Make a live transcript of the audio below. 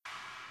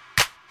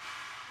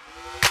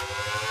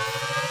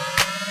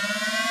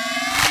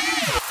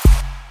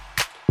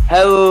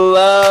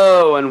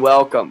Hello and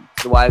welcome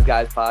to the Wise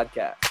Guys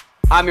Podcast.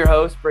 I'm your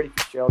host, Brady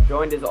Fitzgerald,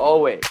 joined as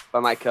always by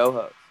my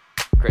co-host,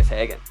 Chris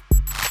Hagan.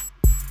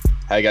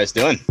 How you guys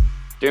doing?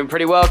 Doing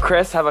pretty well,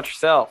 Chris. How about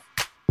yourself?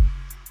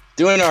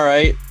 Doing all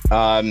right.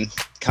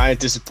 Kind of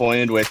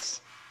disappointed with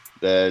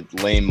the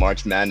lame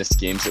March Madness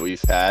games that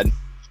we've had,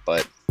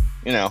 but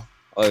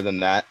other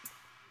than that,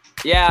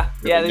 there's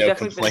no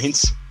definitely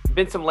complaints.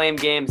 Been some lame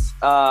games.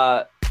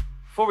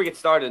 Before we get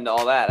started into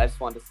all that, I just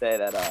wanted to say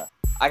that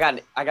I got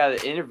an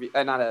interview.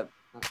 I got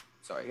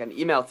an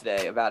email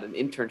today about an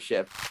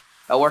internship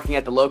working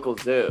at the local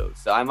zoo.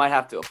 So I might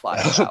have to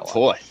apply for that one.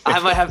 Boy. I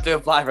might have to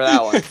apply for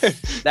that one.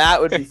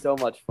 That would be so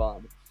much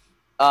fun.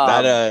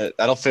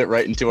 That'll fit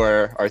right into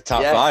our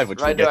top five,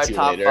 which we'll get to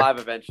top later. Five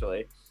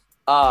eventually.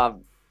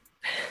 So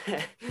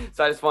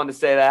I just wanted to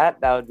say that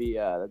would be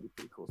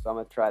pretty cool. So I'm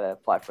gonna try to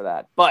apply for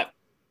that. But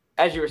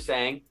as you were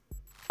saying,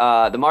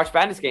 the March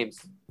Madness games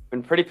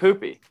been pretty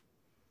poopy.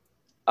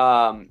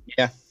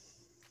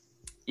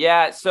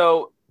 Yeah.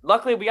 So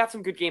luckily we got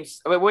some good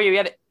games. We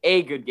had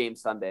a good game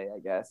Sunday, I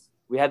guess.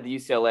 We had the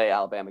UCLA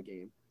Alabama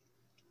game.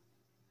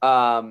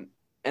 And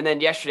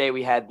then yesterday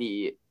we had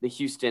the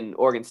Houston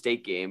Oregon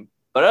State game.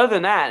 But other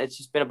than that, it's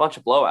just been a bunch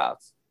of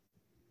blowouts.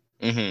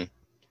 Mm-hmm.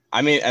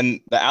 I mean, and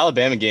the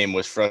Alabama game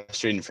was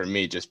frustrating for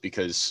me just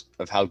because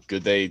of how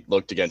good they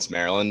looked against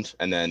Maryland,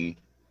 and then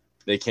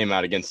they came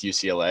out against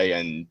UCLA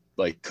and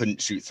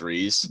couldn't shoot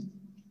threes.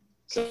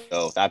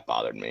 So that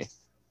bothered me.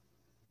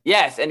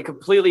 Yes, and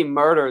completely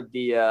murdered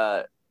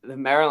the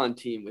Maryland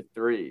team with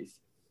threes.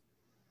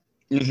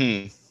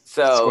 Mm-hmm.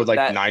 So scored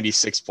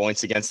 96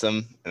 points against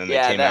them, and then they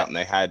came out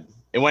and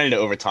it went into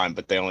overtime,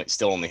 but they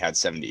still only had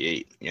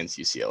 78 against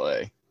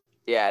UCLA.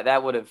 Yeah,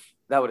 that would have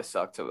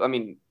sucked. I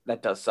mean,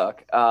 that does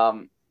suck.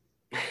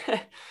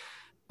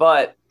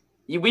 But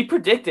we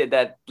predicted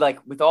that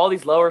with all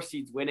these lower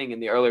seeds winning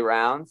in the early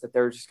rounds, that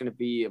there was just going to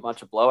be a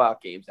bunch of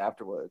blowout games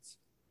afterwards.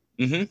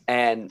 Mm-hmm.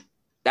 And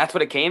that's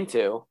what it came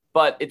to.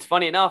 But it's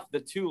funny enough,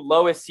 the two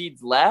lowest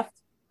seeds left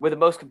were the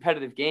most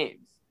competitive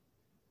games.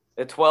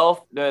 The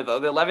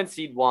 11th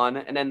seed won,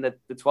 and then the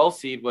 12th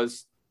seed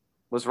was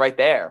right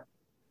there.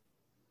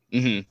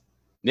 Mm-hmm.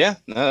 Yeah,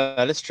 no,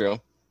 that is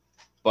true.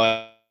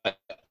 But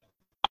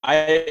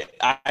I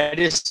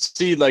just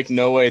see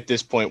no way at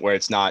this point where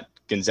it's not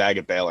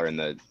Gonzaga Baylor in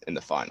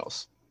the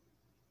finals.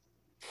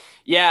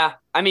 Yeah,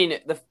 I mean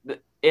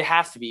it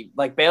has to be.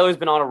 Baylor's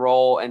been on a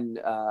roll, and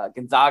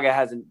Gonzaga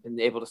hasn't been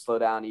able to slow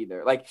down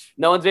either.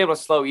 No one's been able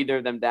to slow either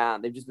of them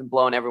down. They've just been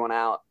blowing everyone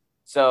out.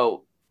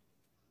 So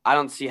I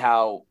don't see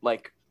how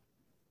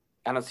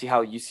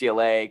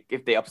UCLA,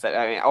 if they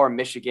upset, or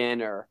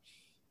Michigan or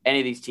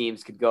any of these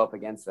teams could go up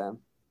against them.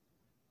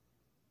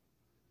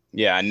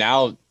 Yeah, and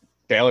now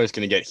Baylor's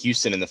going to get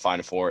Houston in the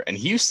Final Four, and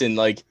Houston,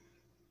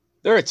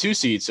 they're a 2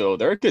 seed, so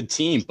they're a good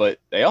team, but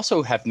they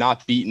also have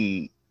not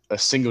beaten a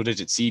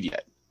single-digit seed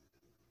yet,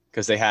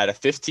 because they had a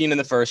 15 in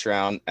the first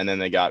round, and then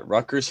they got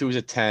Rutgers, who was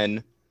a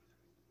 10,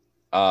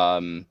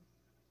 Oregon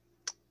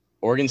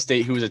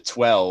State, who was a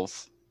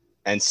 12,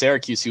 and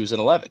Syracuse, who was an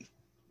 11.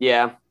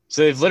 Yeah.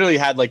 So they've literally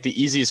had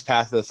the easiest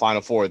path to the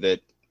Final Four that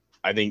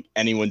I think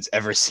anyone's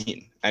ever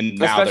seen, and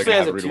now especially they're going to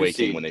have a rude 2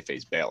 awakening seed. when they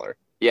face Baylor.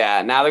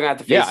 Yeah, now they're going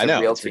to have to face a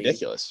real team.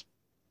 Ridiculous.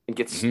 And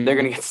they're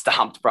going to get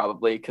stomped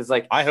probably because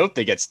I hope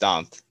they get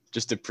stomped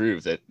just to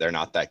prove that they're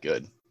not that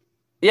good.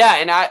 Yeah,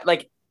 and I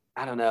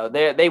don't know.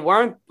 They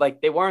weren't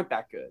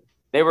that good.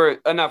 They were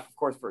enough, of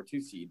course, for a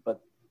 2 seed,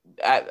 but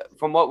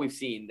from what we've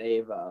seen,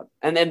 they've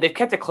and then they've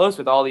kept it close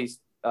with all these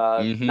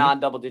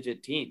non-double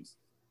digit teams.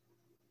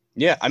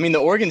 Yeah, I mean the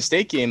Oregon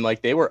State game,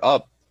 they were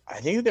up.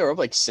 I think they were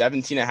up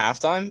 17 at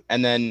halftime,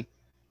 and then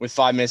with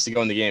 5 minutes to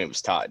go in the game, it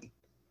was tied.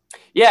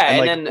 Yeah,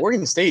 and then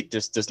Oregon State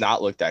just does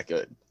not look that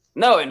good.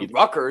 No, and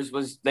Rutgers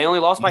they only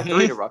lost by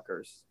 3 to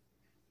Rutgers.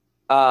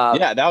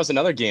 Yeah, that was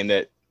another game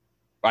that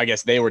I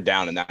guess they were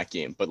down in that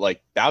game, but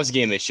that was a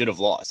game they should have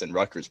lost, and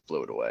Rutgers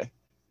blew it away.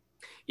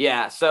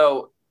 Yeah,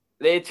 so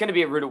it's going to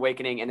be a rude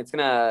awakening, and it's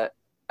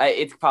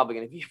probably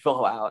going to be a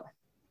blowout.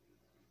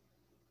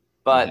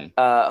 But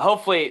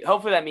hopefully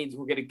that means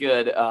we'll get a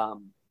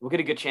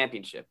good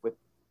championship with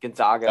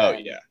Gonzaga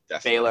and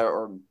Baylor,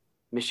 or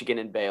Michigan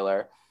and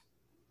Baylor,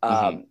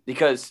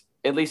 because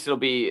at least it'll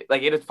be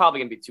it's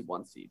probably going to be 2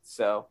 1 seeds.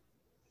 So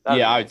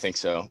I would think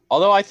so.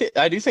 Although I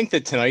do think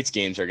that tonight's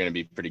games are going to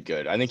be pretty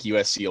good. I think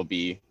USC will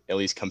be at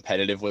least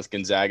competitive with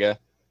Gonzaga,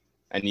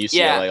 and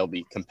UCLA will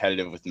be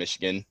competitive with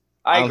Michigan.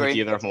 I don't think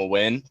either of them will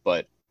win,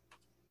 but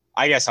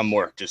I guess I'm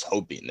more just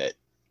hoping that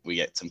we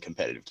get some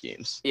competitive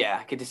games.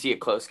 Yeah, get to see a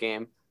close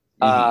game.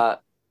 Yeah,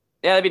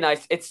 that'd be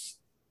nice.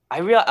 I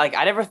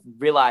never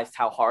realized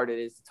how hard it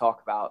is to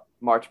talk about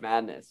March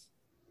Madness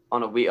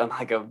on a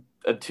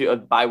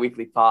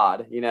bi-weekly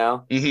pod,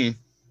 Mm-hmm.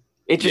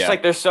 It's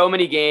just there's so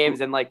many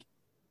games, and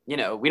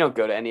we don't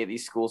go to any of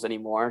these schools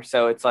anymore.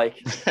 So it's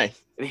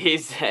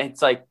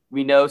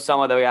we know some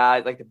of the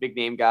guys, the big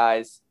name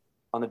guys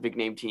on the big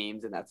name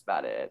teams, and that's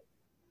about it.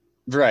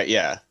 Right.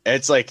 Yeah.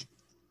 It's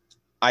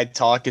I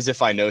talk as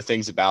if I know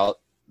things about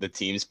the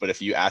teams, but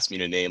if you ask me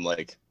to name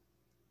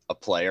a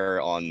player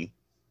on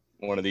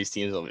one of these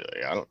teams will be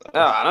like, I don't know.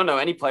 No, I don't know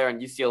any player on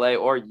UCLA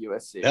or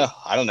USC. No,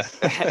 I don't know.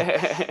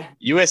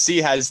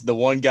 USC has the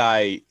one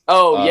guy.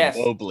 Yes,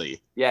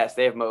 Mobley. Yes,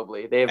 they have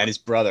Mobley. They have and his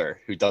brother,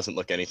 who doesn't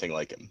look anything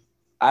like him.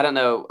 I don't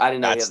know. I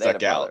didn't know that they had a stuck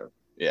brother. Out.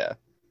 Yeah.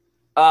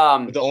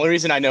 But the only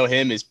reason I know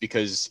him is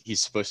because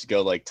he's supposed to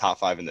go like top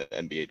 5 in the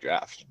NBA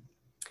draft.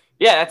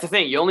 Yeah, that's the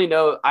thing. I only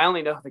know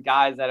the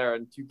guys that are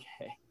in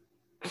 2K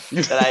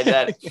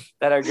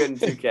that are good in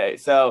 2K.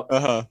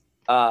 So,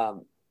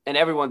 and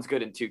everyone's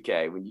good in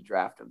 2K when you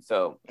draft them.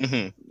 So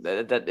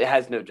that it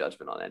has no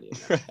judgment on any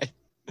of them.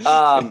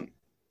 Right.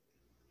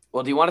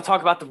 Well, do you want to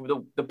talk about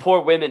the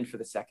poor women for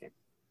the second?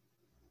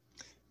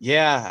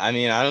 Yeah, I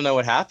mean, I don't know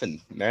what happened.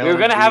 Maryland, we were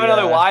going to have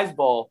another Wise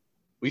Bowl.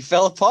 We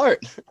fell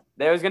apart.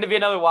 There was going to be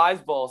another Wise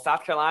Bowl.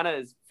 South Carolina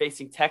is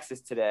facing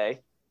Texas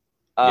today.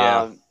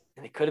 And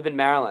it could have been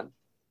Maryland.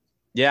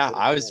 Yeah,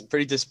 I was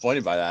pretty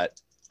disappointed by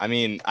that. I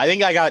mean, I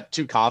think I got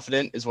too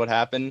confident is what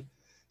happened.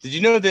 Did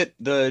you know that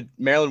the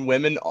Maryland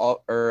women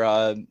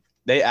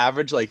they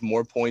average like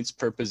more points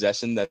per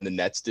possession than the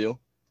Nets do?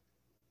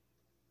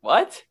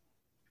 What?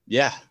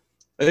 Yeah.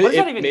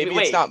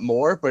 It's not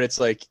more, but it's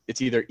like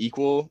it's either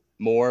equal,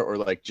 more, or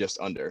like just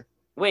under.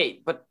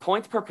 Wait, but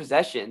points per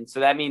possession.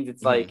 So that means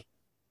it's like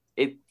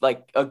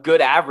a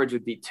good average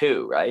would be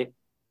 2, right?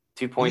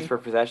 2 points per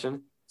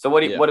possession. So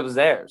what was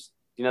theirs?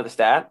 Do you know the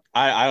stat?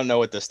 I don't know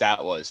what the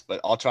stat was, but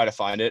I'll try to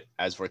find it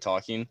as we're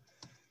talking.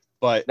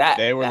 But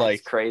they were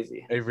like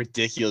crazy, a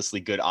ridiculously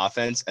good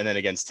offense, and then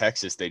against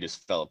Texas they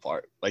just fell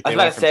apart. Like they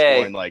went from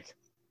scoring like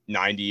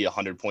 90,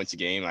 100 points a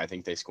game. I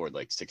think they scored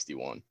like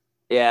 61.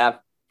 Yeah.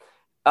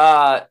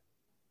 The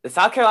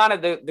South Carolina,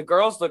 the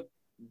girls look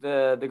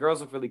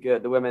really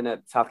good. The women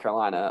at South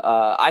Carolina.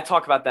 I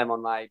talk about them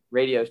on my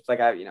radio. Like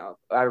I have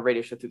a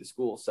radio show through the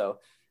school, so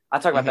I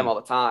talk about them all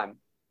the time.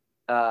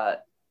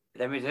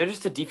 I mean, they're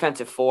just a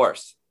defensive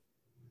force.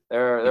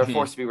 They're a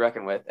force to be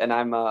reckoned with, and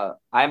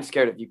I'm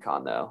scared of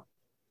UConn though.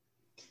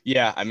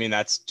 Yeah, I mean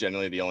that's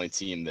generally the only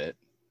team that.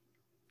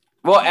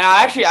 Well, and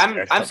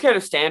I'm scared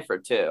of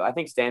Stanford too. I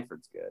think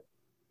Stanford's good,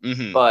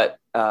 but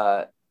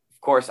of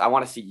course I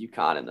want to see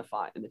UConn in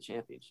the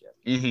championship.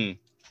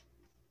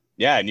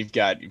 Yeah, and you've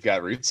got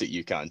roots at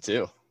UConn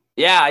too.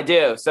 Yeah, I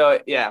do.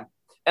 So yeah,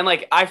 and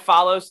like I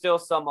follow still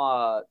some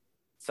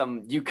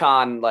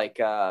UConn like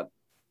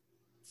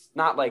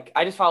not like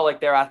I just follow like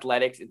their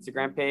athletics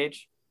Instagram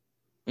page.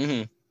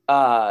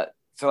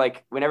 So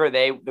like whenever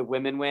the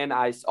women win,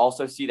 I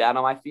also see that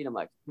on my feed. I'm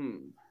like,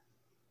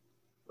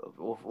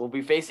 we'll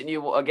be facing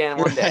you again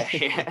one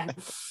day.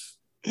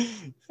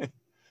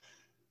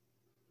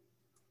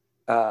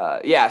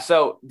 Yeah.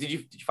 So did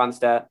you find the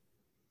stat?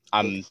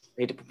 I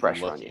hate to put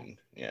pressure on you.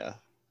 Yeah.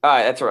 All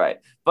right, that's all right.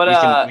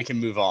 But we can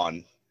move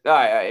on. All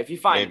right. If you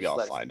find maybe I'll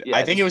find it. Yeah,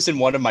 I think it was in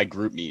one of my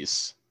group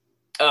me's.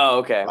 Oh,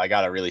 okay. I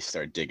gotta really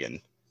start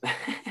digging.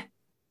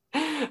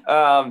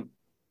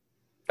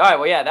 All right,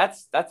 well, yeah,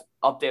 that's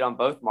update on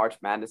both March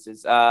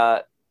Madnesses.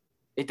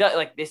 It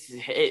does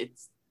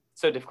it's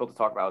so difficult to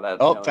talk about that.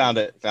 Oh, found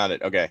it.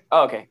 Okay.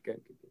 Oh, okay,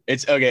 good.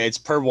 It's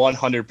per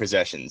 100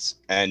 possessions,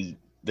 and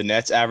the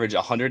Nets average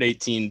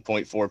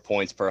 118.4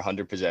 points per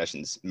 100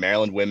 possessions.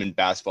 Maryland women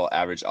basketball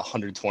average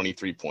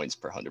 123 points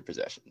per 100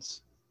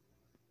 possessions.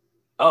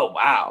 Oh,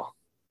 wow.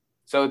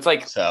 So it's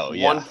like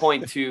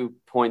 1.2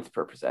 points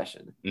per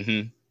possession.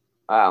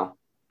 Wow,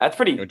 that's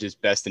pretty. Which is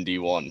best in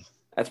D1.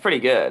 That's pretty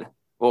good.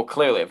 Well,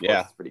 clearly, of course,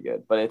 it's pretty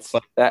good, but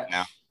that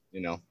now,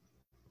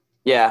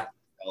 yeah,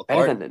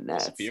 better than the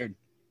Nets. Disappeared.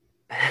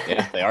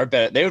 Yeah, they are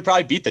better. They would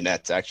probably beat the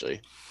Nets,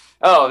 actually.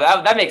 Oh,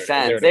 that makes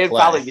sense. They would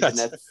probably beat the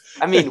Nets.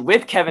 I mean,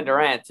 with Kevin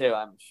Durant too,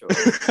 I'm sure.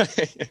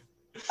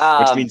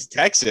 Which means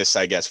Texas,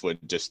 I guess, would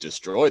just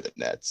destroy the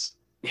Nets.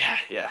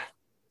 Yeah.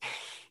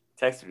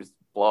 Texas would just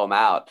blow them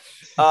out.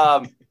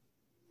 All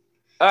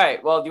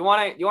right. Well, do you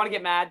want to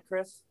get mad,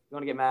 Chris? You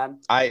want to get mad?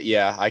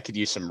 I could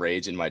use some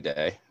rage in my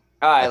day.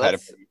 All right.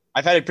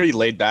 I've had a pretty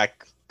laid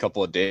back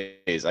couple of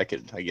days. I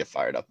get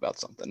fired up about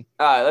something.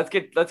 All right,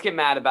 let's get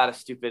mad about a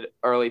stupid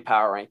early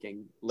power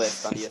ranking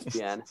list on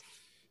ESPN.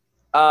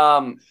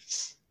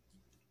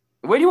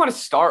 Where do you want to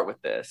start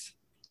with this?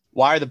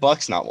 Why are the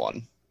Bucks not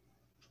one?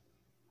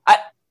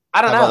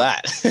 I don't know. How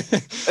about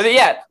that?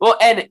 Yeah. Well,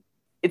 and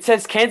it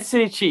says Kansas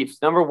City Chiefs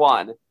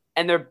 #1,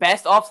 and their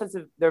best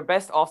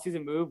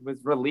offseason move was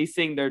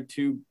releasing their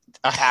 2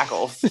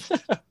 tackles.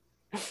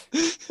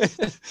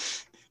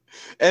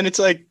 And it's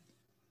like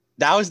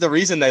that was the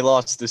reason they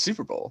lost the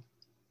Super Bowl.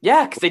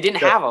 Yeah, because they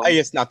didn't have them. I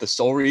guess not the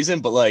sole reason,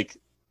 but like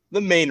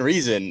the main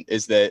reason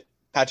is that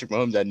Patrick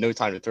Mahomes had no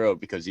time to throw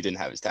because he didn't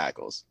have his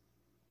tackles.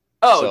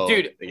 Oh, so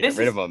dude, they get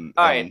rid of him.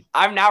 All right,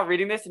 I'm now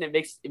reading this, and it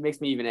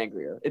makes me even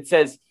angrier. It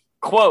says,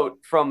 "Quote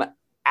from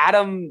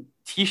Adam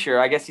Tischer."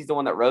 I guess he's the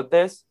one that wrote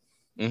this.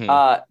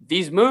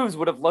 These moves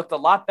would have looked a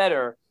lot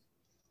better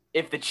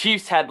if the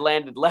Chiefs had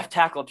landed left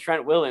tackle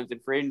Trent Williams in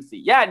free agency.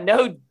 Yeah,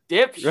 no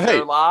dip,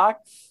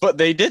 Sherlock. But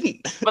they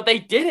didn't.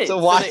 So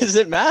why does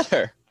it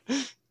matter?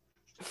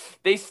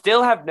 They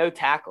still have no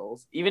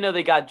tackles, even though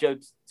they got Joe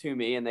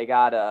Toomey and they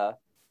got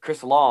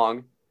Chris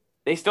Long.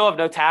 They still have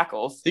no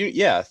tackles.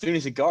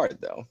 Thuney's a guard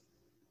though.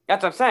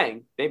 That's what I'm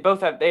saying. They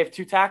have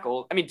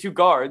two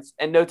guards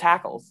and no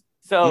tackles.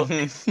 So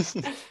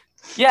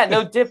yeah,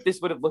 no dip. This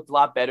would have looked a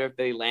lot better if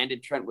they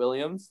landed Trent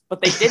Williams,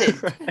 but they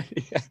didn't.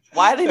 Right, yeah.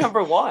 Why are they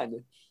number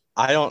one?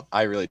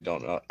 I really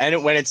don't know.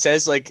 And when it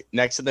says like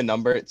next to the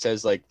number, it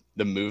says like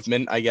the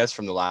movement, I guess,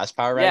 from the last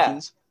power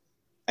rankings.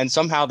 And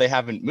somehow they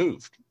haven't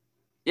moved.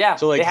 Yeah.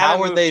 So like how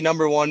were they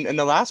number one in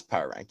the last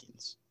power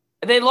rankings?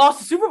 They lost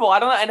the Super Bowl. I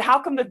don't know. And how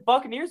come the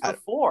Buccaneers were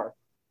 4?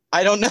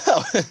 I don't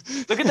know.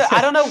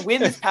 I don't know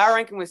when this power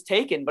ranking was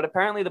taken, but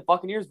apparently the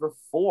Buccaneers were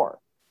 4.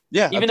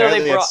 Yeah, even though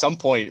at some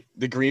point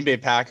the Green Bay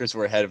Packers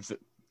were ahead of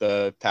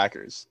the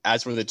Packers,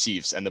 as were the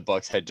Chiefs, and the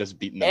Bucs had just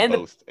beaten them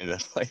both in the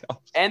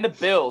playoffs. And the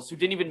Bills, who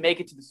didn't even make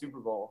it to the Super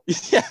Bowl.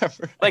 Yeah.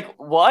 Right. Like,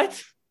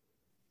 what?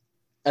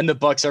 And the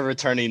Bucs are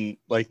returning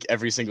like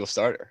every single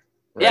starter.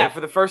 Right? Yeah, for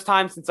the first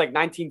time since like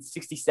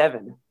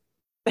 1967.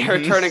 They're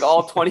returning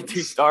all 22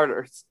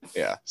 starters.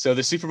 Yeah. So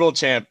the Super Bowl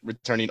champ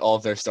returning all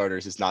of their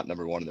starters is not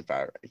number 1 in the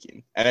power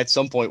ranking. And at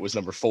some point was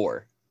number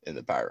 4 in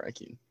the power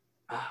ranking.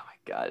 Oh my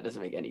God, it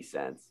doesn't make any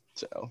sense.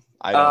 So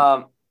I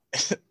don't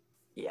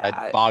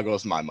yeah. It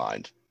boggles my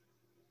mind.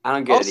 I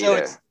don't get it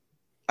either.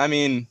 I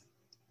mean,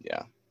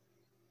 yeah.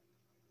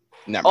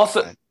 Never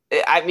also, mind.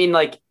 I mean,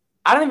 like,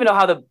 I don't even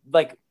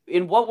know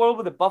in what world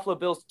were the Buffalo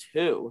Bills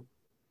 2?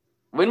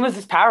 When was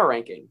this power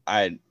ranking?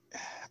 I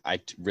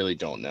really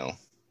don't know.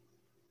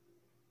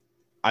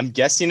 I'm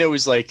guessing it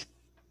was like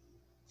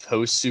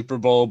post Super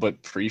Bowl,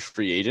 but pre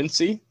free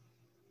agency,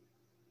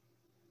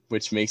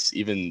 which makes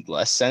even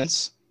less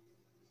sense.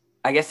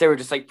 I guess they were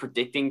just like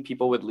predicting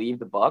people would leave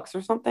the Bucs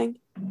or something.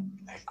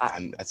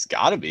 That's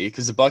got to be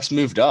because the Bucs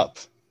moved up,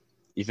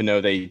 even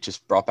though they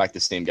just brought back the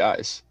same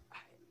guys.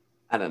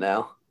 I don't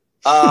know.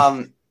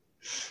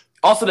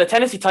 Also, the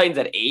Tennessee Titans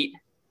at 8.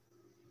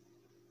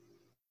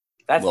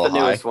 That's the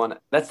newest one.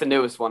 That's the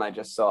newest one I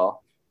just saw.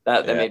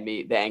 That made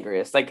me the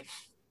angriest. Like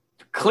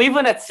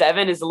Cleveland at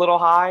 7 is a little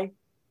high,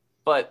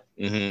 but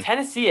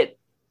Tennessee at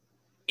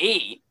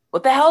 8.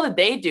 What the hell did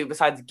they do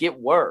besides get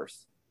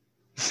worse?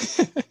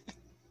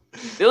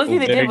 The only thing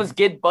they did was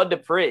get Bud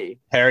Dupree.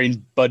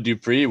 Pairing Bud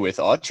Dupree with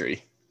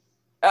Autry.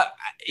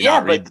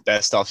 Read the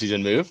best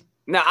offseason move.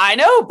 No, I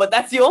know, but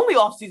that's the only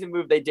offseason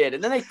move they did,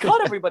 and then they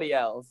cut everybody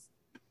else.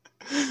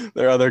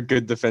 There are other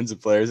good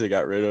defensive players they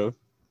got rid of.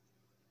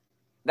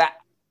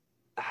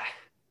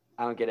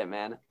 I don't get it,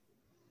 man.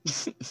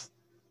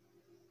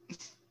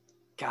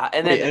 God,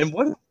 and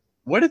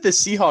what did the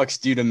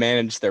Seahawks do to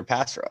manage their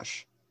pass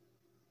rush?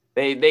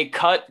 They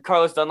cut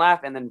Carlos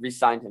Dunlap and then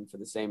re-signed him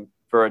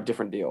for a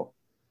different deal.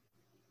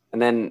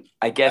 And then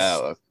I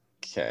guess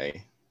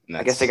okay.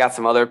 I guess they got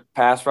some other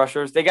pass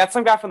rushers. They got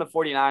some guy from the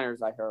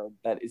 49ers, I heard,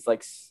 that is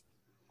like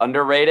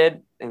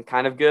underrated and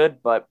kind of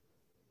good, but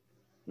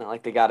not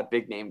like they got a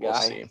big name guy.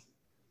 We'll see.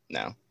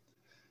 No.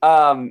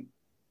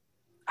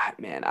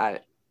 Man,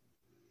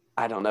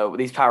 I don't know.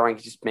 These power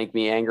rankings just make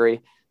me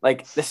angry.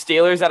 Like the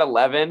Steelers at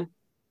 11.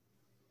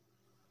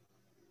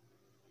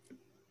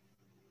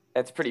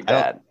 That's pretty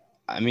bad.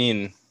 I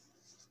mean,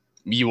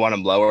 you want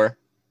them lower?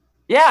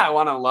 Yeah, I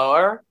want them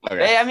lower.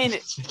 Okay.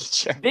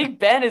 Sure. Big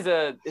Ben is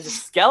a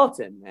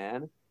skeleton,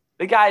 man.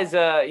 The guy's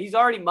he's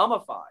already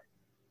mummified.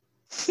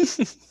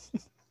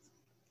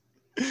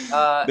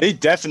 They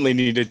definitely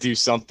need to do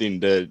something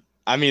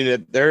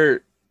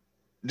they're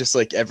just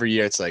like every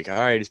year it's like, all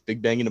right, is Big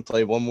Ben gonna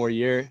play one more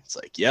year? It's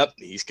like, yep,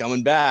 he's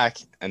coming back.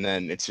 And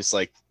then it's just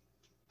like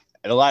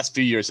the last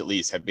few years at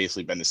least have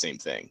basically been the same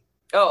thing.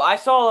 Oh, I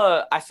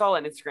saw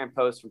an Instagram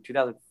post from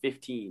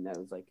 2015 that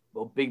was like,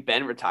 will Big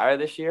Ben retire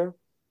this year?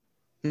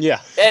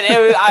 Yeah. And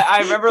it was, I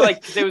remember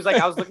it was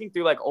like I was looking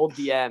through like old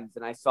DMs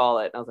and I saw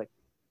it and I was like,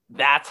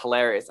 that's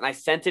hilarious. And I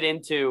sent it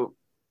into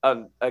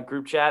a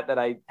group chat that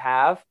I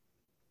have,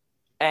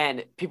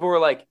 and people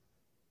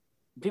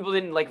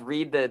didn't like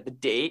read the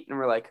date and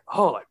were like,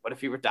 oh, like what if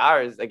he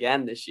retires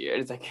again this year?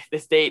 And it's like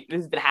this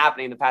has been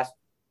happening in the past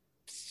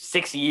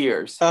 6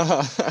 years.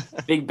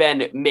 Big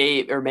Ben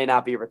may or may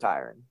not be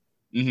retiring.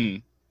 Mm-hmm.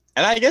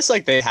 And I guess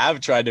like they have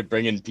tried to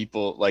bring in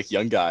people like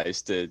young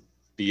guys to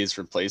be his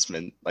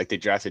replacement. Like they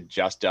drafted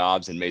Josh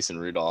Dobbs and Mason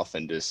Rudolph,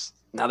 and just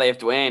now they have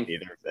Dwayne.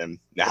 Neither of them.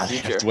 Now they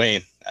have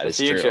Dwayne. That is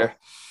true.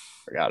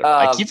 Forgot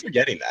about I keep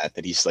forgetting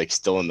that he's like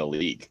still in the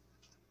league.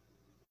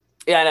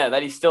 Yeah, I know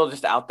that he's still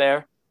just out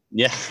there.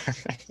 Yeah.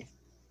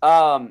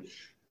 Man,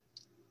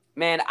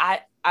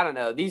 I don't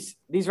know. These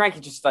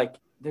rankings just like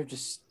they're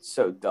just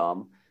so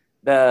dumb.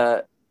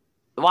 The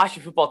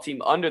Washington football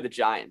team under the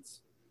Giants.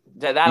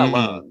 That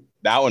alone.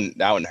 That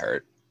one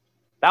hurt.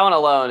 That one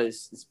alone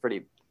is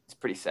pretty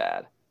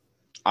sad.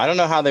 I don't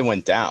know how they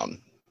went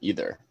down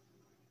either.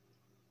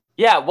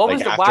 Yeah, what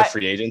was after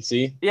free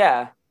agency?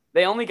 Yeah,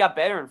 they only got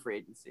better in free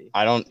agency.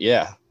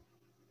 Yeah.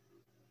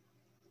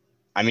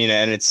 I mean,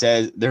 and it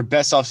says their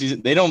best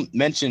offseason. They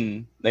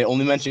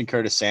only mention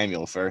Curtis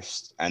Samuel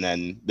first, and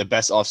then the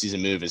best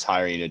offseason move is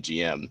hiring a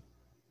GM,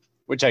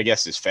 which I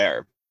guess is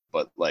fair,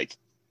 but like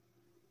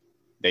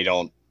they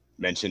don't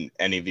mention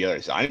any of the other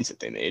signings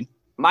that they made.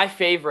 My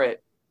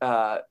favorite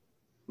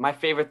my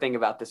favorite thing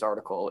about this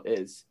article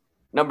is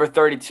number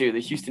 32, the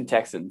Houston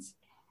Texans.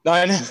 No,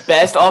 I know.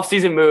 Best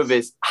offseason move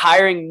is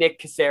hiring Nick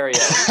Caserio,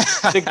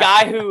 the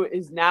guy who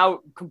is now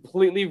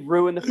completely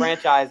ruined the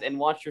franchise and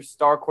wants your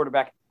star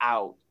quarterback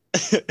out.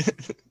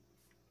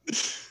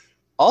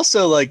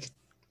 Also, like,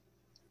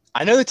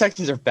 I know the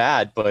Texans are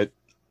bad, but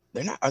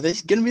they're not. Are they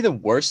going to be the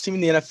worst team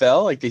in the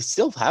NFL? Like, they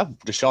still have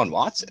Deshaun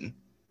Watson.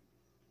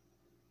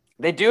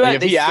 They do. Like,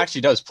 if he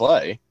actually does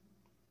play,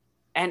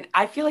 and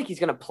I feel like he's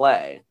going to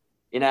play.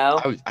 You know,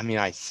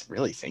 I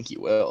really think he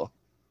will.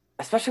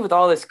 Especially with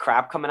all this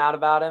crap coming out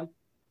about him,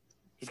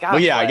 he's got.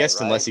 Well, yeah, I guess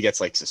right? Unless he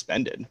gets like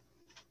suspended.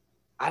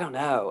 I don't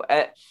know.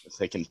 If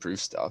they can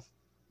prove stuff.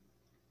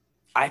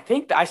 I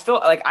think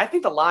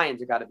the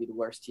Lions are got to be the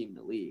worst team in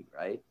the league,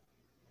 right?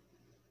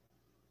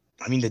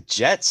 I mean, the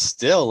Jets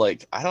still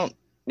like I don't.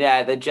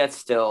 Yeah, the Jets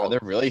still. Are there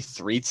really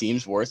 3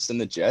 teams worse than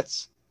the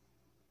Jets?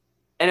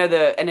 And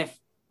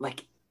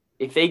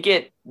if they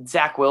get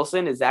Zach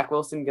Wilson, is Zach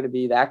Wilson going to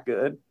be that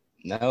good?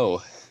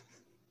 No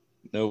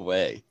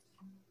way.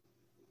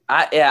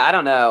 I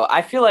don't know.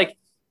 I feel like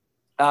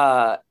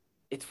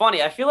it's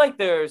funny. I feel like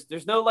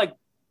there's no like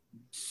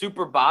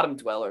super bottom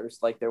dwellers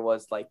like there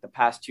was like the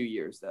past 2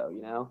 years though,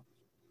 you know?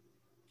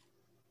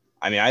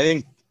 I mean, I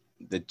think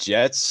the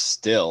Jets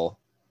still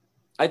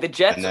the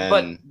Jets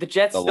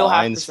still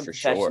have some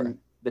protection.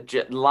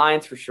 Sure. The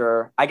Lions for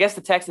sure. I guess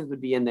the Texans would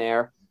be in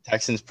there.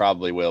 Texans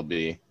probably will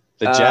be.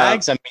 The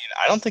Jags, I mean,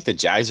 I don't think the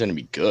Jags are going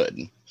to be good,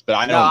 but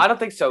I don't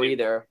think so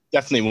either.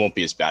 Definitely won't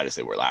be as bad as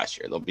they were last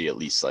year. They'll be at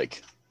least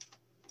like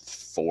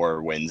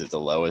 4 wins at the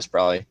lowest,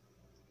 probably.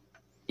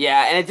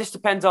 Yeah, and it just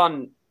depends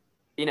on,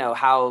 you know,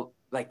 how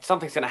like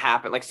something's going to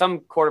happen. Like some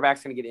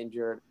quarterback's going to get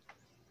injured.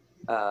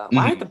 Why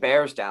aren't the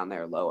Bears down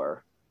there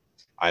lower?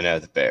 I know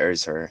the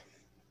Bears are.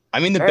 I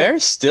mean, the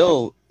Bears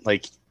still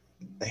like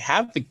they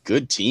have a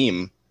good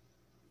team.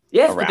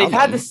 Yes, but they've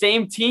had the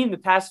same team the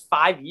past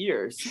 5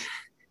 years.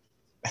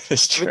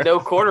 That's true. With no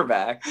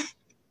quarterback.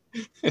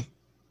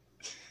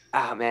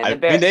 Oh man,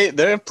 they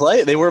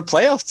were a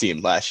playoff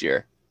team last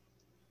year.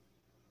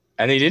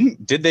 And they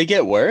didn't. Did they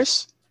get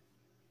worse?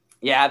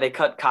 Yeah, they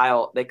cut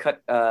Kyle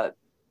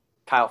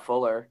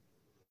Fuller.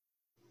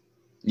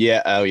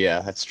 Yeah. Oh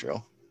yeah, that's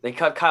true. They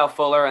cut Kyle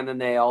Fuller, and then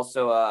they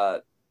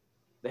also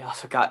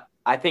got.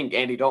 I think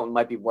Andy Dalton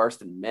might be worse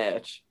than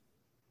Mitch.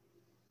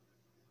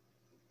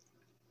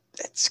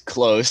 It's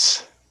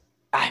close.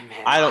 I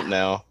don't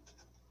know.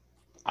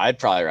 I'd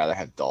probably rather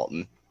have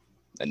Dalton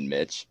than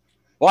Mitch.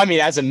 Well, I mean,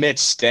 as a Mitch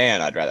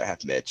stan, I'd rather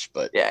have Mitch,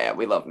 but yeah,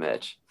 we love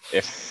Mitch.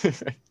 If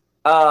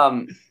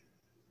I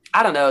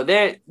don't know.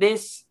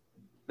 This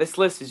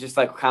list is just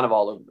like kind of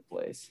all over the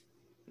place.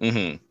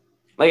 Mm-hmm.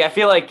 Like I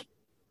feel like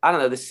I don't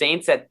know the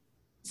Saints at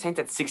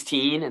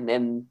 16, and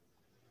then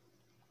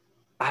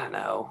I don't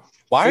know.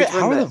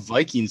 How are the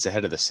Vikings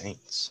ahead of the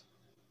Saints?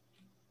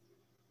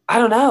 I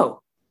don't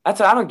know. That's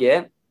what I don't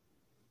get.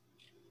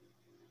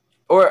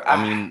 Or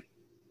I mean,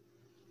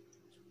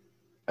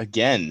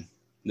 again,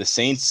 the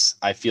Saints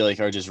I feel like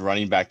are just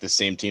running back the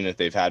same team that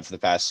they've had for the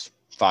past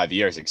 5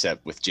 years,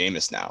 except with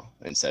Jameis now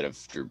instead of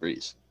Drew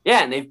Brees.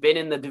 Yeah, and they've been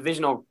in the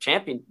divisional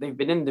champion. They've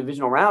been in the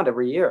divisional round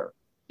every year.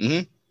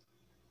 Mm-hmm.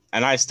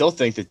 And I still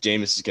think that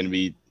Jameis is going to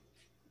be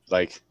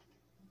like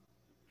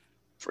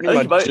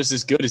pretty much just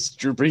as good as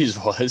Drew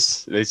Brees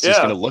was. It's just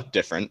going to look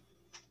different.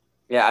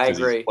 Yeah, I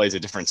agree. He plays a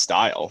different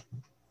style.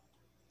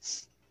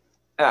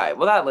 All right.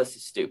 Well, that list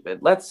is stupid.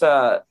 Let's.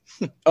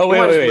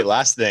 Wait.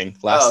 Last thing.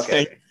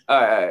 Thing.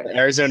 All right. The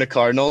Arizona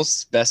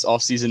Cardinals' best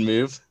offseason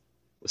move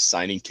was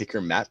signing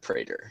kicker Matt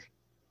Prater.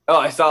 Oh,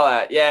 I saw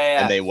that.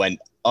 Yeah. And they went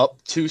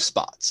up 2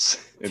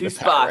 spots. 2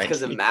 spots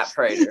because of Matt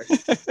Prater.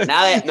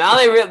 now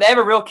they have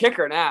a real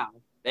kicker now.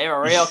 They have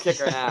a real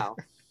kicker now.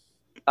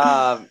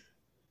 And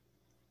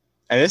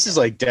this is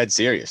like dead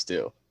serious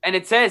too. And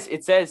it says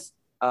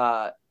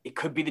it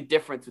could be the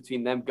difference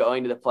between them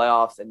going to the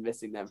playoffs and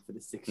missing them for the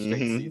 6th straight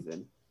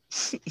season.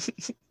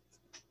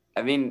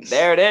 I mean,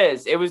 there it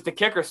is. It was the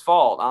kicker's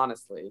fault,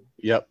 honestly.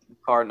 Yep.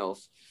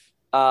 Cardinals.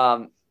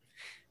 That's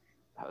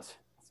a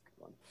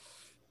good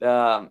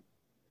one.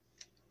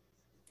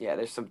 Yeah,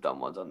 there's some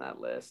dumb ones on that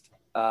list.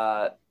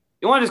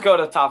 You want to just go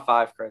to the top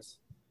 5, Chris?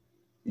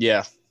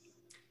 Yeah.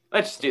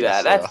 Let's just do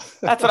that.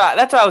 That's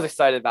what I was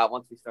excited about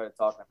once we started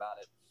talking about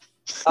it.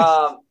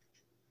 All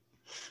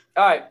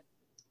right.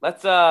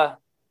 Let's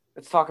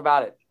talk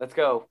about it. Let's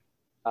go.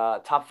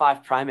 Top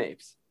 5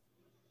 Primates.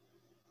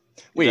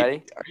 Wait,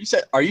 ready?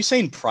 Are you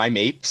saying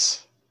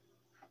Primates?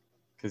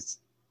 Because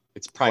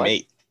it's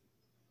Primate.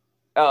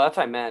 What? Oh, that's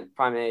what I meant.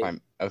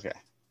 Primate. Okay.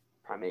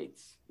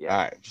 Primates. Yeah.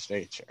 All right, just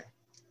making sure.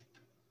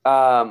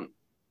 I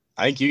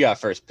think you got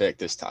first pick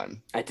this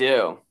time. I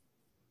do.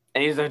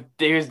 And he was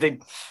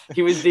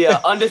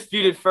the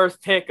undisputed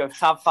first pick of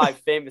top 5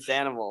 famous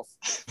animals.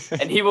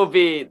 And he will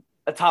be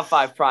a top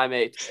 5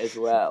 primate as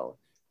well.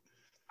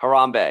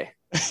 Harambe.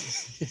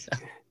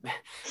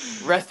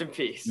 Rest in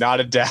peace. Not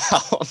a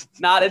doubt.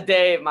 Not a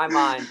day my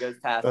mind goes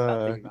past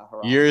without thinking about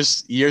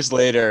Harambe. Years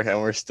later,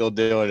 and we're still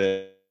doing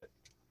it.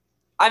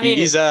 I mean,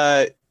 he's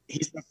go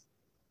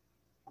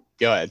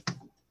ahead.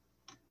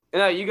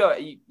 No, you go.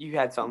 You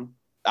had some.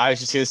 I was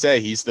just gonna say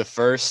he's the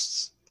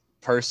first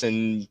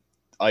person,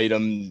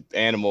 item,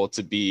 animal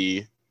to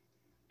be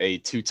a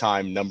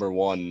 2-time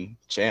 #1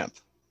 champ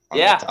on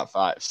the top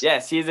fives.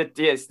 Yes, he's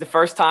the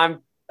first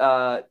time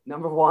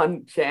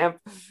 #1 champ.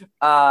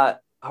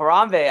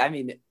 Harambe, I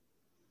mean,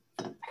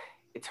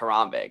 it's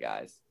Harambe,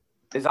 guys.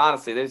 There's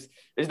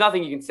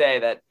nothing you can say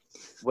that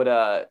would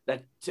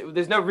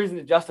there's no reason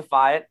to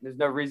justify it. There's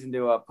no reason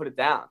to put it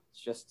down.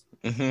 It's just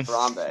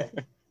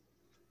Harambe.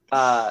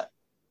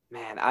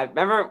 Man, I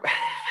remember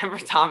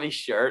Tommy's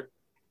shirt.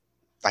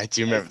 I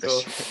do remember the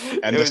shirt.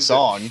 And the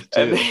song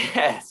too.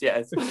 Yes.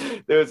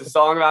 There was a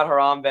song about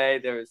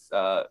Harambe. There was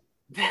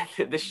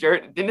the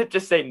shirt. Didn't it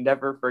just say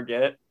 "Never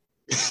Forget"?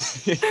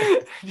 Just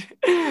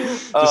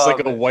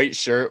like a white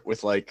shirt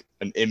with like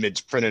an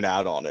image printed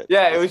out on it.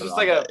 Yeah, it was just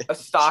like a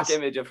stock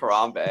image of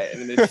Harambe,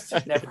 and then it just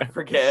said "Never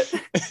Forget."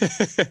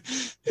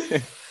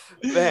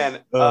 Man,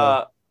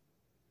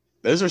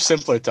 those were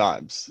simpler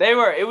times. They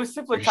were. It was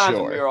simpler times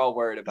when we were all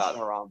worried about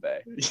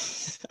Harambe.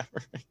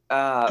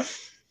 I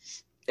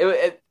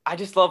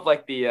just love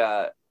like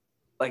the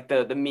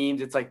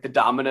memes. It's like the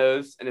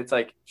dominoes, and it's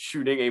like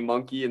shooting a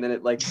monkey, and then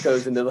it like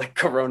goes into like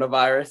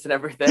coronavirus and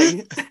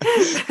everything.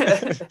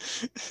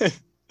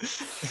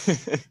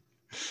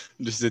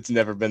 Just it's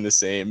never been the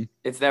same.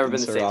 It's never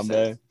been the same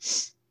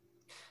since.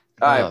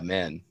 Oh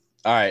man!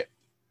 All right,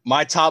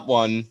 my top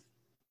one.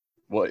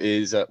 What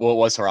is it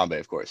was Harambe,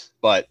 of course,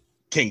 but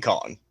King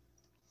Kong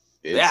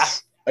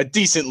is a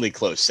decently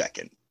close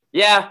second.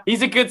 Yeah,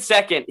 he's a good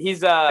second.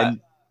 He's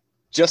and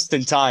just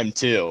in time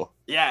too.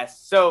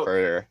 Yes, so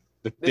for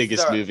the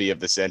biggest movie of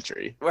the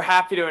century. We're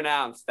happy to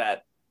announce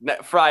that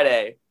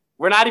Friday,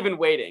 we're not even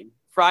waiting.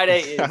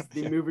 Friday is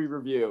the movie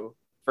review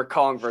for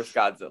Kong vs.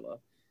 Godzilla.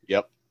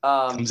 Yep.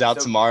 Comes out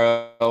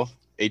tomorrow,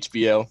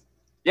 HBO.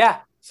 Yeah.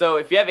 So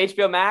if you have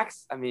HBO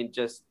Max, I mean,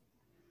 just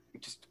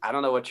I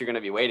don't know what you're going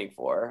to be waiting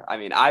for. I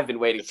mean, I've been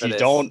waiting for this. If you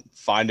don't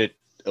find it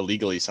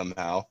illegally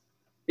somehow.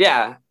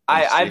 Yeah.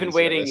 I've been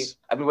waiting.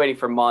 I've been waiting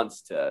for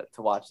months to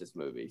watch this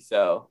movie.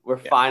 So we're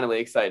finally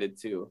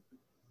excited to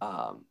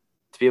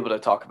be able to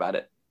talk about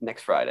it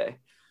next Friday.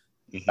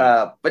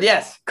 Mm-hmm. But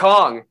yes,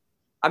 Kong.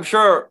 I'm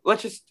sure.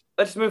 Let's just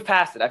move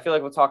past it. I feel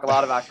like we'll talk a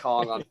lot about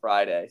Kong on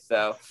Friday.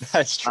 So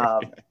that's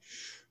true.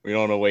 We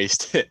don't want to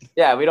waste it.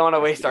 Yeah, we don't want to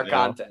waste our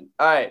content.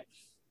 All right,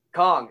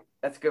 Kong.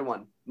 That's a good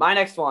one. My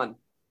next one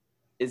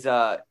is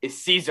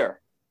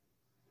Caesar,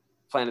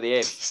 Planet of the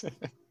Apes.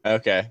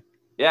 Okay.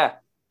 Yeah,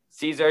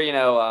 Caesar. He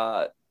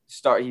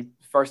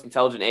first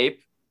intelligent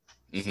ape,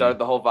 started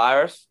the whole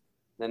virus,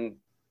 then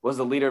was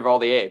the leader of all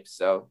the apes.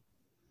 So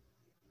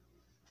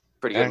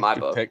pretty good in my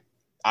book.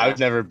 I was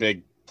never a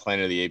big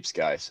Planet of the Apes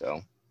guy,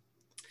 so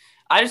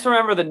I just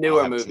remember the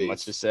newer movies. Too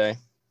much to say.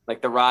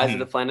 Like the Rise of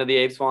the Planet of the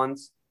Apes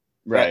ones.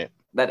 Right.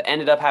 That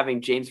ended up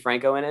having James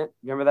Franco in it.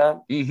 You remember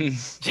that?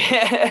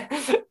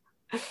 Mm-hmm.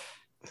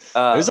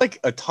 There's like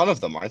a ton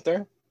of them, aren't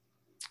there?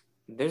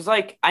 There's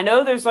like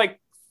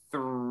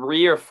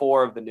 3 or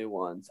 4 of the new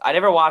ones. I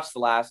never watched the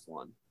last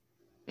one,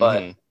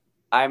 but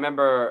I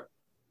remember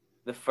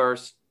the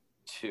first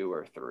 2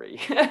 or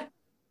 3.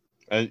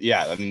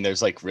 Yeah, I mean,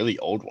 there's like really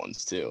old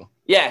ones too.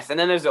 Yes, and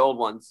then there's the old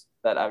ones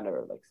that I've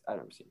never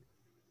seen.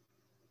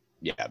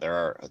 Yeah, there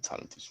are a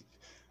ton of these.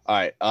 All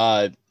right,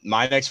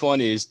 my next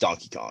one is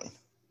Donkey Kong.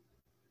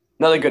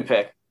 Another good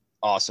pick.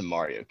 Awesome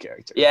Mario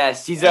character.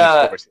 Yes, he's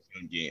of course his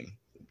own game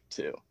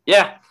too.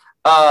 Yeah,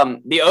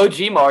 the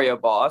OG Mario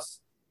boss.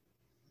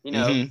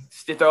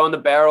 Throwing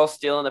the barrel,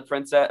 stealing the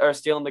princess or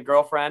stealing the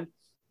girlfriend.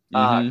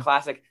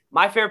 Classic.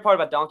 My favorite part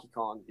about Donkey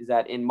Kong is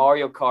that in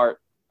Mario Kart,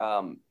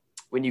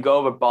 when you go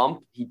over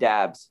bump, he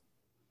dabs.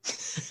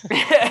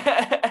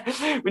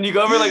 When you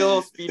go over like a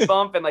little speed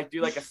bump and like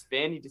do like a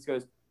spin, he just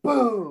goes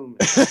boom.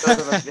 Goes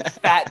over this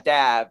fat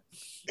dab.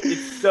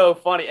 It's so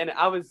funny. And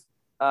I was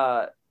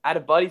at a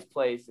buddy's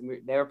place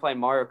and they were playing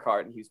Mario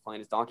Kart and he was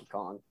playing as Donkey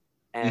Kong.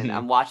 And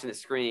I'm watching the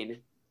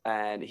screen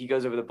and he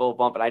goes over the bull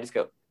bump and I just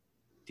go,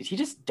 did he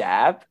just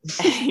dab?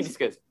 And he just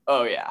goes,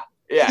 oh yeah.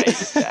 Yeah, he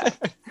just dabbed.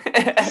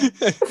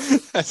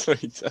 That's what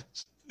he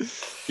does.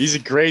 He's a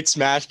great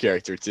Smash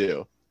character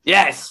too.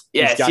 Yes.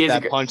 He's got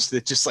that punch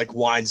that just like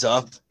winds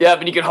up. Yeah,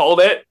 but you can hold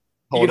it.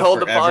 You can hold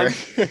the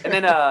punch. And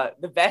then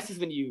the best is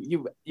when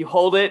you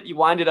hold it, you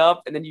wind it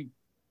up, and then you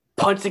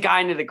punch the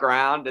guy into the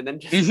ground, and then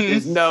just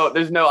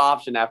there's no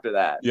option after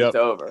that. Yep. It's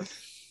over.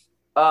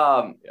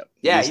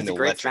 Yeah, he's a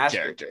great Smash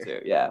character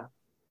too. Yeah.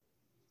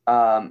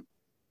 All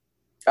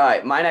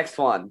right, my next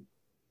one,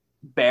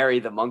 Barry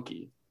the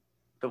monkey,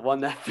 the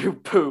one that threw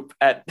poop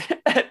at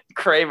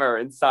Kramer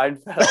in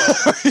Seinfeld.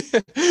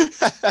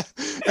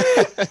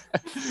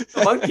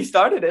 The monkey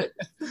started it.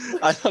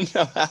 I don't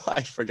know how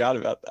I forgot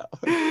about that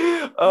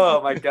one.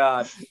 Oh my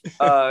god.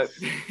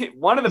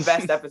 One of the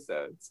best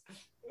episodes.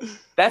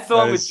 That's the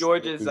one with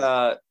George's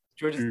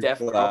deaf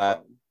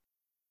girlfriend.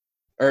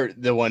 Or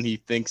the one he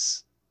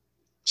thinks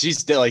she's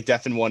still like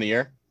deaf in one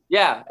ear.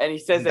 Yeah, and he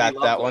says that he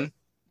loves her. One.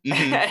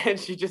 And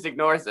she just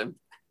ignores him.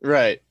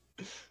 Right.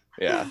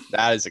 Yeah,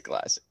 that is a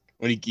classic.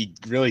 when he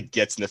really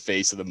gets in the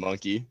face of the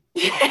monkey.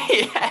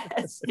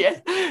 Yes. He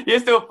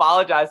has to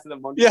apologize to the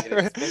monkey. Yeah,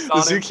 right.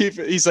 The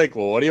zookeeper, he's like,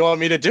 well, what do you want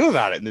me to do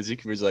about it? And the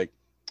zookeeper's like,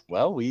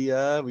 well, we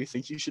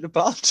think you should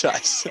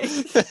apologize.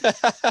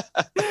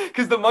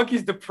 Because the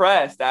monkey's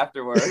depressed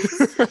afterwards.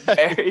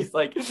 Barry's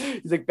like,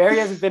 Barry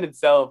hasn't been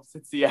himself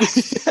since the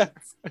accident.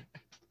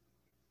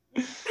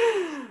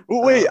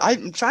 Well, wait,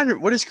 I'm trying to.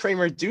 What does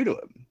Kramer do to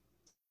him?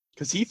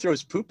 Because he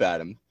throws poop at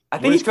him. I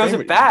think he throws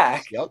it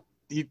back. Yep.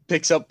 He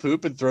picks up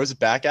poop and throws it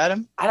back at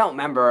him. I don't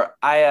remember.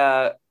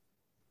 I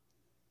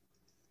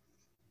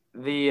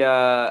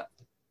don't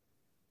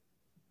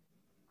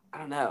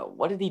know.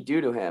 What did he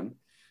do to him?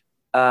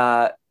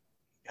 Gotta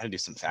do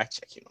some fact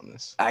checking on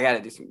this. I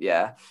gotta do some.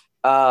 Yeah.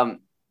 I'll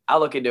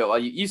look into it while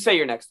you say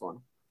your next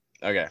one.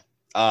 Okay.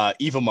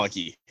 Evil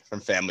Monkey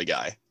from Family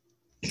Guy.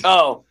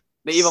 Oh,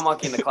 the evil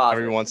monkey in the closet.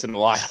 Every once in a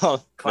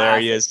while, there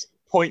he is,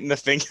 pointing the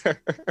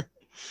finger.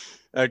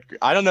 I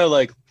don't know,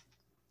 like,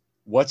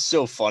 what's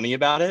so funny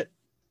about it.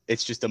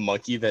 It's just a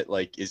monkey that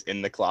like is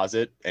in the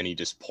closet and he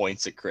just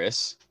points at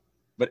Chris.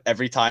 But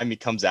every time he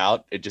comes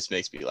out, it just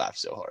makes me laugh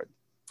so hard.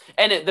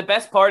 And the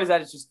best part is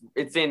that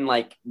it's in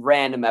like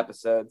random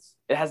episodes.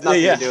 It has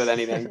nothing to do with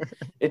anything.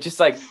 It's just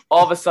like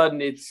all of a sudden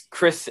it's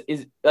Chris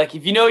is like,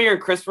 if you know you're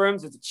in Chris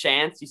rooms, it's a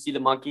chance you see the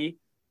monkey.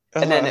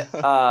 And then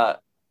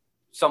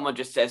someone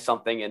just says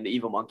something and the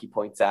evil monkey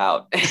points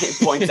out,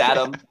 points at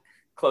him,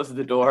 closes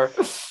the door.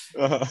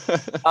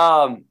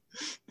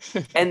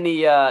 And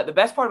the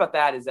best part about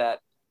that is that,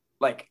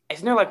 like,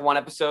 isn't there like one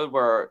episode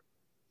where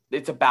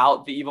it's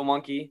about the evil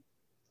monkey?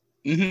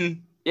 Mm-hmm.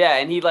 Yeah,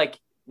 and he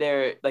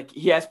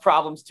has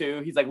problems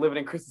too. He's like living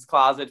in Chris's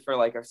closet for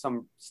like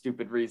some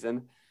stupid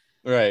reason.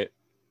 Right.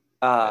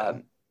 Yeah,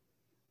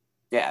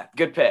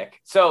 good pick.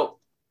 So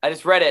I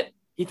just read it.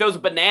 He throws a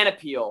banana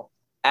peel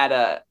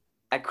at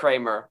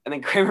Kramer, and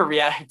then Kramer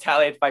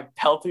retaliates by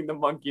pelting the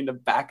monkey in the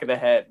back of the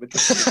head with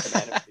the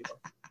banana peel.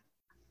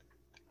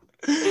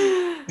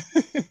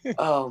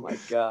 Oh my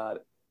god!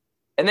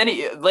 And then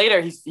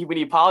later when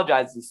he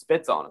apologizes, he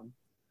spits on him.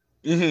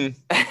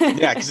 Mm-hmm.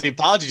 Yeah, because the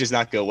apology does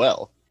not go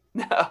well.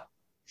 No,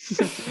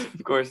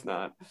 of course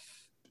not.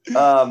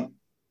 All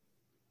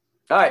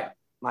right,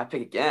 my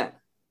pick again.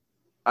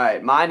 All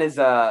right, mine is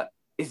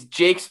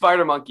Jake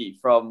Spider Monkey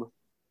from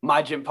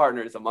My Gym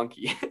Partner is a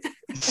Monkey.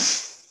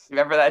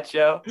 Remember that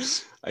show?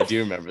 I do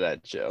remember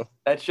that show.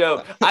 I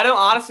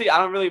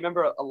don't really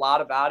remember a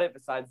lot about it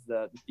besides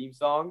the theme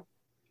song.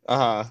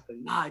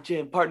 My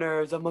gym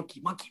partner is a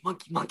monkey. But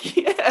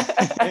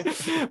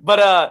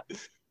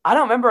I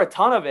don't remember a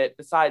ton of it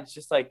besides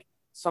just like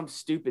some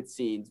stupid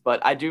scenes.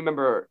 But I do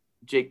remember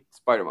Jake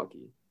Spider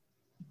Monkey.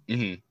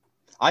 Mm-hmm.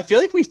 I feel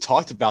like we've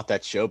talked about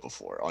that show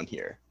before on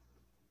here,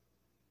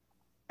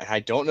 and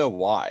I don't know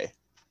why.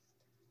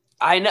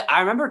 I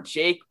remember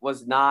Jake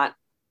hasn't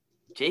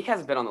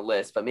been on the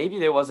list, but maybe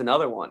there was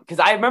another one. Because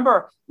I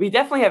remember we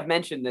definitely have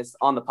mentioned this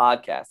on the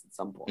podcast at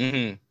some point.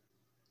 Mm-hmm.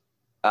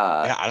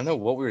 Yeah, I don't know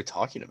what we were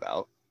talking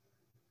about.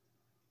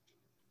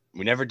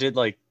 We never did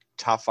like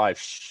top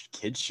 5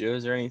 kids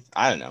shows or anything.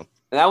 I don't know.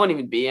 And that wouldn't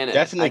even be in it.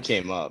 Definitely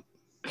came up.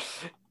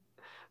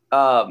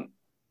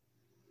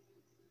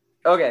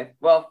 Okay.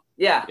 Well,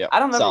 yeah. Yep. I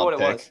don't remember what it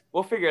was.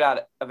 We'll figure it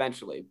out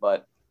eventually,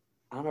 but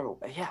I don't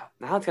remember. Yeah.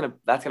 Now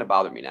that's gonna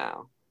bother me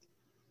now.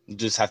 You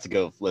just have to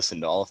go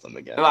listen to all of them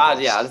again.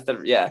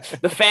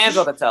 The fans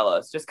will have to tell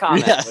us. Just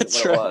comment what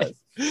it was.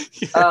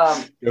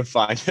 Yeah. Go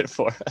find it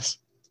for us.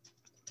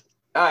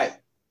 All right.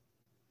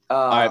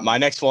 All right. My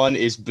next one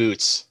is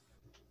Boots,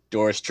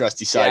 Dora's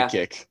trusty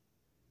sidekick. Yeah.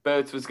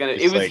 Boots was gonna.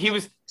 He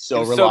was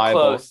so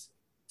close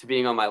to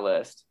being on my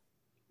list.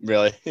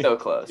 Really? So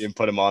close. You didn't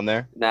put him on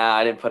there? Nah,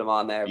 I didn't put him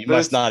on there. You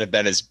must not have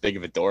been as big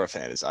of a Dora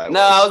fan as I was.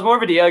 No, I was more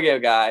of a Diego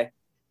guy.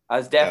 I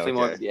was definitely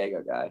more of a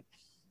Diego guy.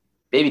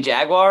 Baby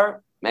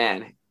Jaguar,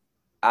 man,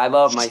 I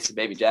love Mike's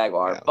Baby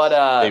Jaguar,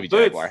 but Baby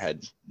Boots, Jaguar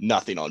had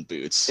nothing on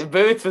Boots.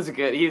 Boots was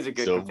he was a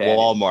good companion.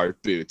 Walmart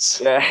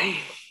Boots. Yeah,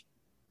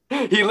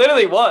 he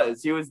literally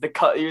was. He was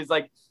he was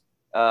like,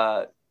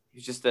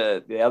 he's just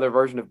the other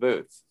version of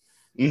Boots.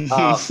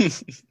 No,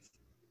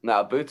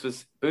 Boots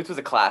was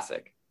a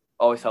classic.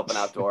 Always helping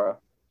out Dora.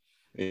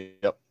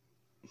 Yep.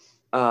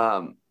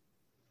 All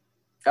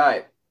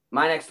right,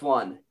 my next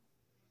one.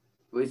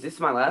 Was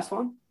this my last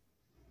one?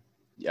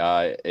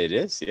 Yeah, it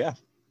is. Yeah.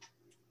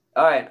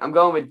 All right, I'm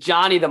going with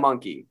Johnny the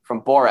Monkey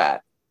from Borat.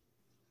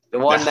 The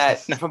one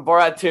from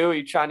Borat 2,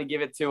 he's trying to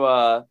give it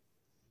to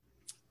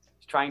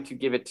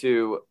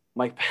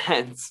Mike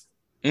Pence.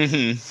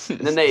 Mm-hmm.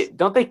 And then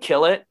they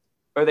kill it,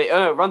 or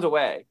it runs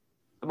away.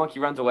 The monkey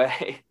runs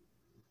away.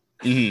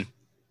 Mm-hmm.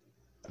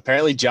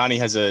 Apparently Johnny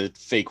has a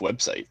fake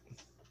website.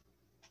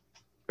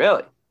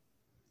 Really?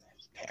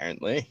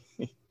 Apparently.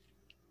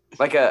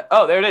 There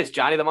it is,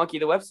 Johnny the Monkey,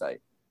 the website.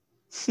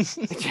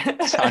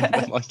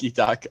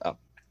 JohnnyTheMonkey.com.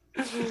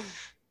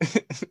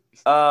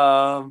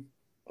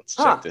 Let's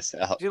check this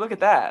out. Did you look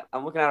at that?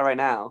 I'm looking at it right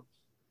now.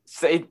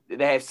 They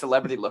have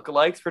celebrity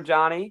lookalikes for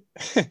Johnny.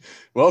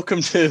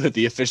 Welcome to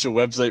the official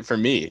website for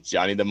me,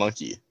 Johnny the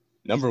Monkey.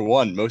 Number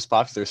 1 most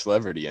popular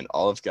celebrity in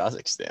all of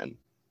Kazakhstan.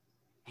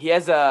 He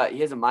has a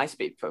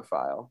MySpace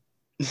profile.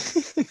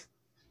 Good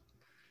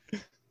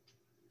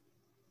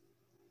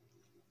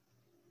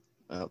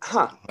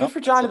for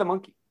Johnny the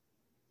Monkey.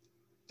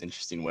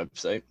 Interesting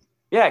website.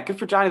 Yeah, good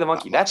for Johnny the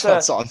Monkey.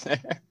 That's on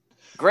there.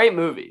 Great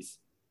movies.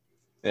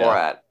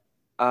 Yeah.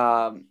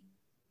 Borat.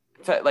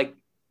 Like,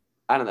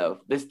 I don't know.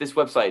 This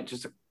website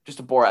just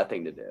a Borat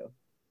thing to do.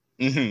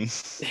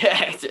 Mm-hmm.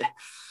 Yeah.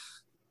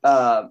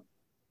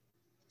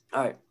 All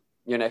right.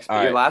 Your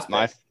last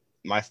pick.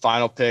 My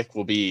final pick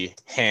will be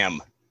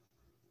Ham,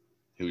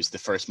 who's the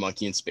first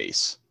monkey in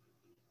space.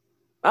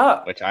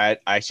 Oh. Which I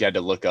actually had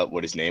to look up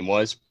what his name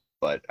was,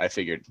 but I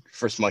figured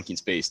first monkey in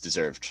space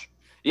deserved.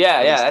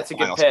 Yeah, that's a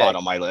good pick. Spot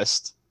on my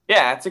list.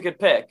 Yeah, that's a good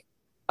pick.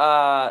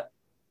 Yeah,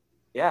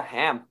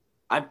 Ham.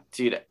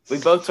 Dude, we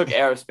both took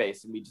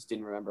aerospace and we just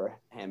didn't remember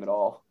Ham at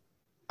all.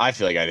 I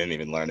feel like I didn't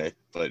even learn it,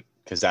 but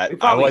because I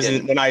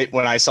wasn't didn't.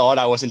 when I saw it,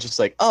 I wasn't just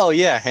like, oh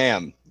yeah,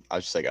 Ham. I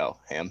was just like, oh,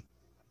 Ham.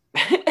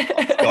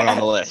 Going on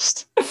the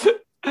list.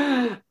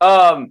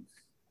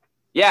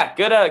 Yeah,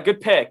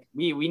 good pick.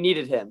 We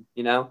needed him,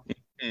 you know.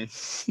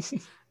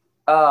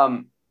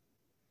 All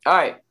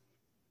right.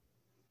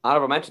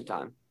 Honorable mention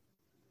time.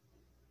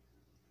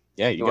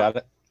 Yeah, you got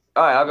it.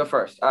 All right, I'll go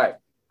first. All right.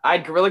 I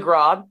had Gorilla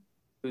Grodd,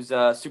 who's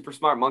a super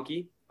smart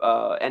monkey,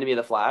 enemy of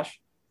the Flash.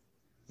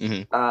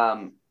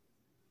 Mm-hmm.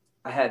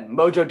 I had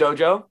Mojo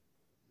Dojo,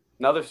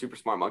 another super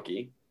smart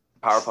monkey,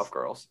 Powerpuff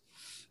Girls.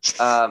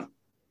 And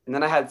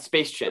then I had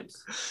Space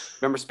Chimps.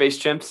 Remember Space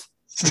Chimps?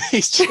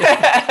 Space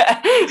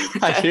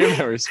Chimps. I do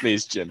remember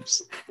Space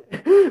Chimps.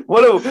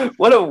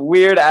 What a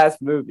weird ass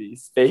movie,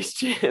 Space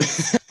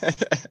Chimps.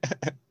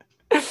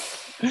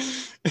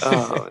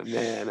 Oh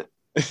man.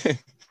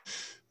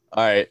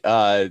 All right.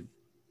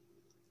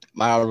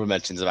 My honorable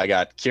mentions. I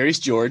got Curious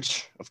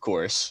George, of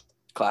course.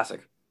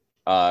 Classic.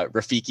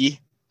 Rafiki.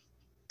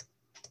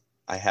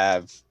 I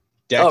have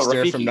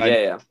Dexter from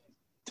Night.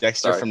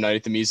 Dexter from Night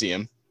at the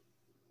Museum.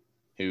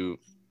 Who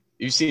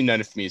you've seen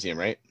Night at the Museum,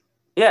 right?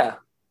 Yeah.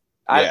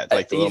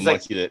 Like the little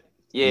monkey that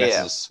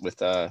messes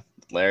with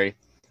Larry.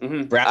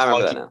 Mm-hmm. Brass I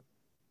remember Monkey. that now.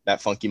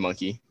 That funky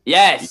monkey.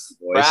 Yes.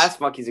 Brass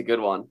Monkey's a good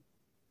one.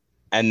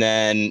 And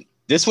then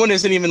this one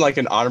isn't even like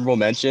an honorable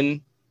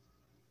mention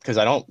because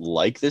I don't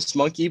like this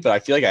monkey, but I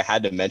feel like I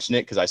had to mention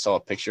it because I saw a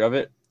picture of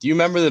it. Do you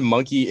remember the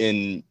monkey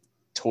in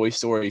Toy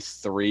Story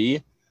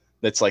 3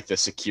 that's like the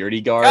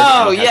security guard?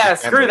 Oh, yeah.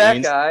 Screw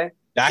that guy.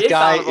 That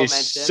guy is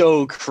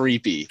so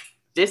creepy.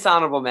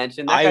 Dishonorable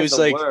mention. That guy's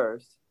the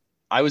worst.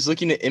 I was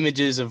looking at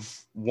images of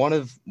one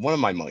of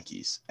my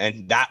monkeys,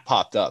 and that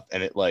popped up,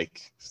 and it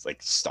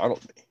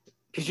startled me.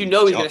 Because you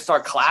know he's gonna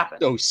start clapping.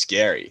 So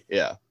scary,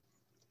 yeah.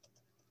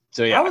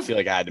 So yeah, I feel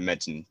like I had to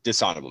mention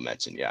dishonorable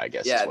mention. Yeah, I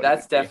guess. Yeah,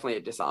 that's definitely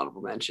a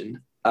dishonorable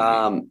mention.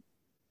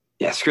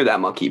 Yeah, screw that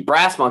monkey.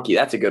 Brass Monkey,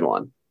 that's a good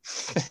one.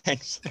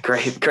 Thanks.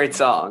 Great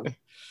song.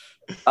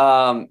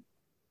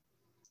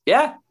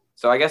 Yeah.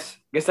 So I guess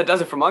that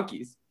does it for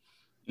monkeys.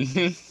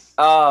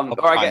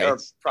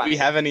 Primates. Do we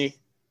have any?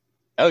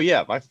 Oh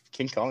yeah, my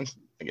King Kong.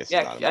 I guess.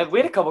 Yeah, we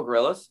had a couple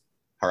gorillas.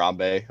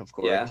 Harambe, of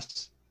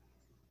course.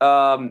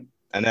 Yeah.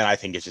 And then I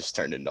think it just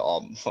turned into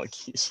all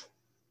monkeys.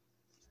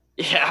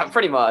 Yeah,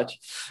 pretty much.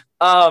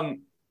 All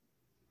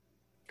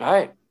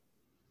right.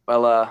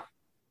 Well, I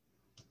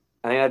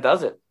think that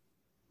does it.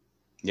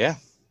 Yeah.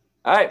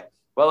 All right.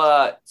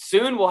 Well,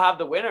 soon we'll have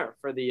the winner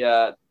for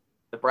the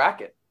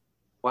bracket.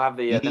 We'll have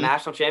the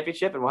national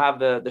championship, and we'll have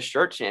the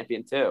shirt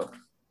champion too.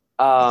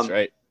 That's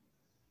right.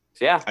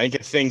 So yeah, I think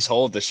if things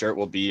hold, the shirt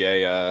will be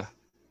a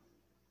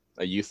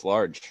youth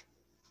large.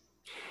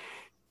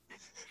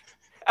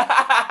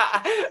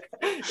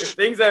 If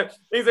things are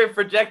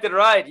projected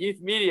right, youth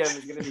medium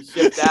is going to be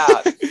shipped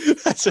out.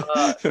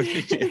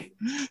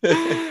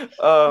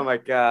 Oh my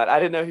god, I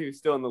didn't know he was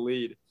still in the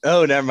lead.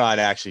 Oh, never mind.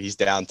 Actually, he's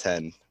down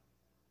 10.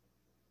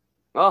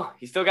 Well,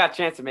 he's still got a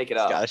chance to make it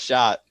up. He's got a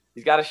shot.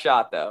 He's got a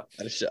shot, though.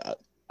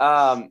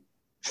 All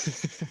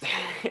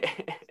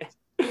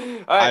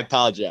right. I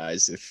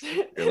apologize if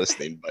you're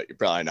listening, but you're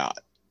probably not.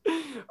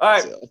 All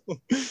right.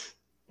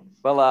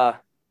 Well,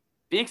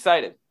 be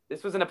excited.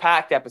 This wasn't a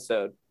packed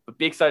episode, but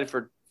be excited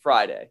for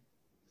Friday.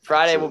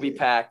 Friday will be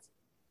packed,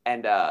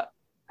 and I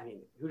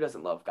mean, who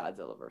doesn't love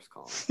Godzilla vs.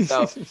 Kong?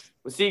 So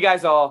we'll see you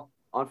guys all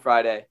on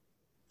Friday.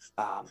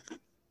 So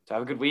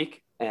have a good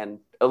week, and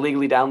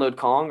illegally download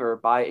Kong or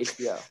buy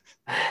HBO.